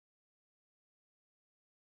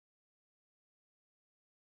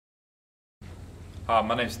Hi,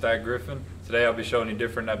 my name is Griffen. Today I'll be showing you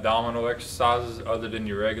different abdominal exercises other than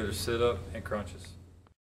your regular sit-up and crunches.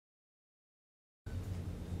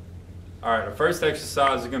 Alright, our first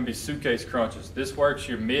exercise is going to be suitcase crunches. This works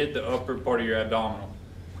your mid to upper part of your abdominal.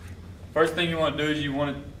 First thing you want to do is you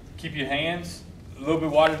want to keep your hands a little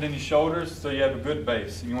bit wider than your shoulders so you have a good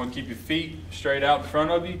base. You want to keep your feet straight out in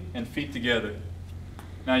front of you and feet together.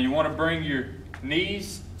 Now you want to bring your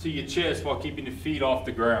knees to your chest while keeping your feet off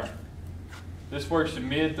the ground. This works the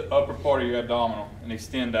mid to upper part of your abdominal and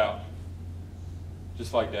extend out,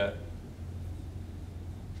 just like that.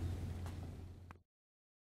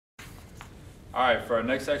 Alright, for our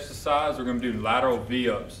next exercise, we're going to do lateral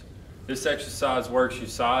V-ups. This exercise works your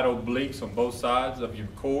side obliques on both sides of your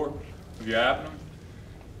core, of your abdomen.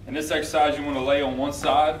 In this exercise, you want to lay on one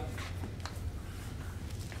side,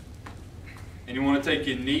 and you want to take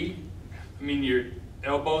your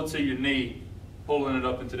elbow to your knee, pulling it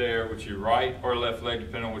up into the air with your right or left leg,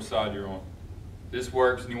 depending on which side you're on. This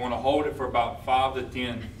works, and you want to hold it for about 5 to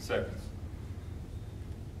 10 seconds.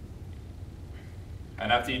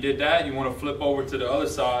 And after you did that, you want to flip over to the other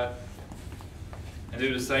side and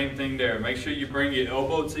do the same thing there. Make sure you bring your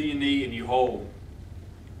elbow to your knee and you hold.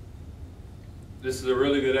 This is a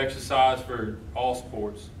really good exercise for all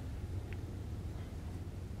sports.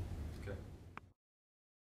 Okay.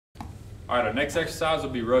 All right, our next exercise will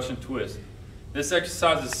be Russian twist. This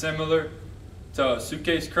exercise is similar to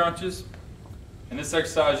suitcase crunches. In this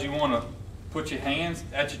exercise, you want to put your hands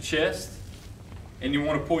at your chest and you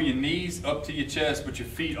want to pull your knees up to your chest but your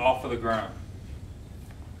feet off of the ground.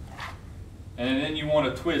 And then you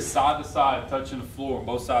want to twist side to side, touching the floor on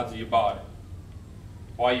both sides of your body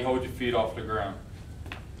while you hold your feet off the ground.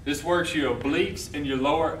 This works your obliques in your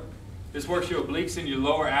lower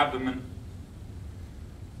abdomen.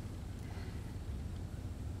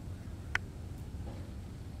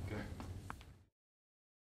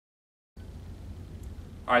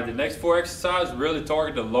 Alright, the next 4 exercises really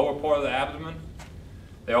target the lower part of the abdomen.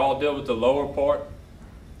 They all deal with the lower part.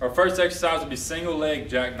 Our first exercise will be single leg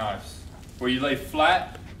jackknives, where you lay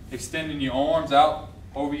flat, extending your arms out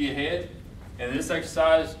over your head. And in this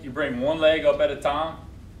exercise, you bring one leg up at a time,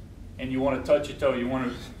 and you want to touch your toe. You want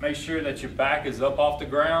to make sure that your back is up off the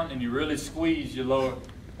ground, and you really squeeze your lower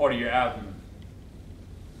part of your abdomen.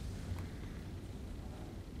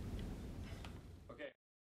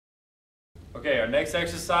 Okay, our next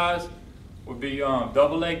exercise would be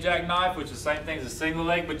double leg jackknife, which is the same thing as a single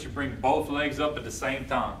leg, but you bring both legs up at the same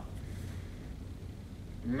time.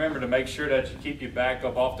 Remember to make sure that you keep your back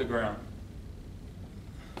up off the ground.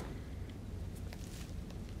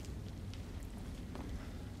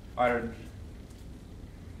 All right,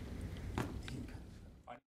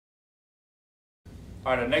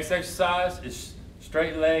 our next exercise is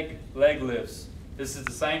straight leg lifts. This is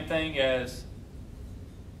the same thing as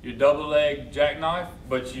your double leg jackknife,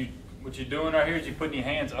 but what you're doing right here is you're putting your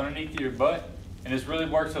hands underneath your butt, and this really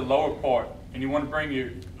works the lower part. And you want to bring your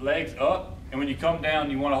legs up, and when you come down,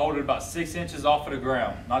 you want to hold it about 6 inches off of the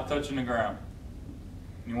ground, not touching the ground.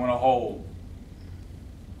 And you want to hold.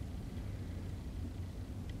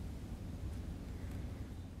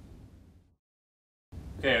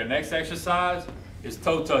 Okay, our next exercise is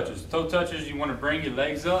toe touches. Toe touches, you want to bring your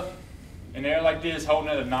legs up in the air like this, holding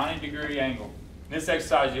at a 90-degree angle. In this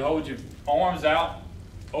exercise, you hold your arms out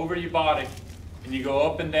over your body and you go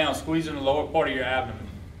up and down, squeezing the lower part of your abdomen.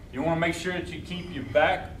 You want to make sure that you keep your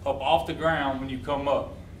back up off the ground when you come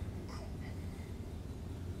up.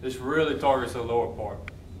 This really targets the lower part.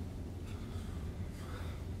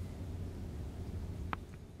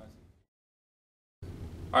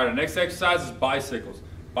 All right, the next exercise is bicycles.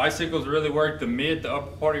 Bicycles really work the mid to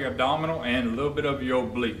upper part of your abdominal and a little bit of your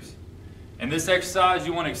obliques. In this exercise,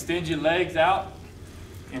 you want to extend your legs out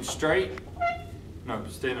and straight. No,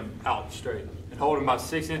 extend them out straight and hold them about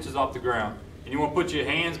 6 inches off the ground. And you want to put your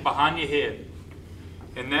hands behind your head.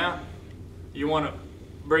 And now you want to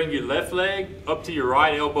bring your left leg up to your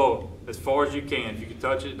right elbow as far as you can. If you can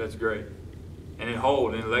touch it, that's great. And then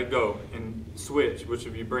hold and let go and switch, which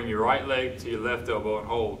if you bring your right leg to your left elbow and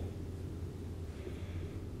hold.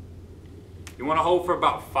 You want to hold for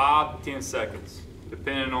about 5 to 10 seconds,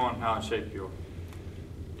 depending on how in shape you are.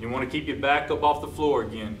 You want to keep your back up off the floor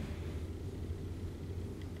again.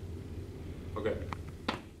 Okay.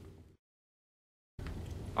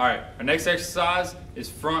 All right, our next exercise is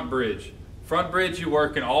front bridge. Front bridge, you're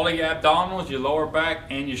working all of your abdominals, your lower back,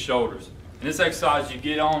 and your shoulders. In this exercise, you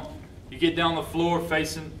get down the floor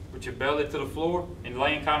facing with your belly to the floor and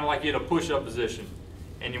laying kind of like you're in a push-up position.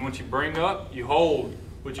 And once you bring up, you hold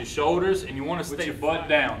with your shoulders, and you want to stay your butt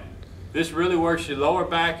down. This really works your lower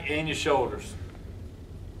back and your shoulders.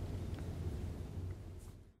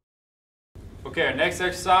 Okay, our next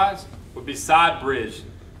exercise would be side bridge.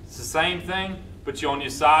 It's the same thing, but you're on your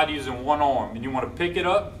side using one arm. And you want to pick it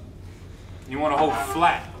up, and you want to hold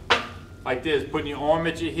flat, like this, putting your arm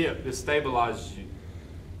at your hip. This stabilizes you.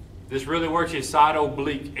 This really works your side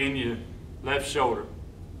oblique and your left shoulder.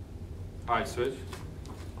 All right, switch.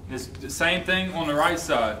 It's the same thing on the right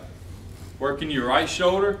side. Working your right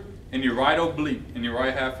shoulder and your right oblique and your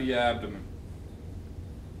right half of your abdomen.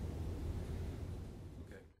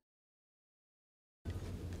 Okay.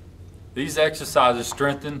 These exercises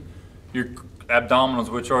strengthen your abdominals,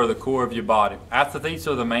 which are the core of your body. Athletes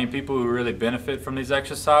are the main people who really benefit from these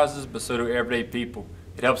exercises, but so do everyday people.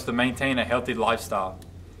 It helps to maintain a healthy lifestyle.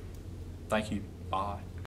 Thank you. Bye.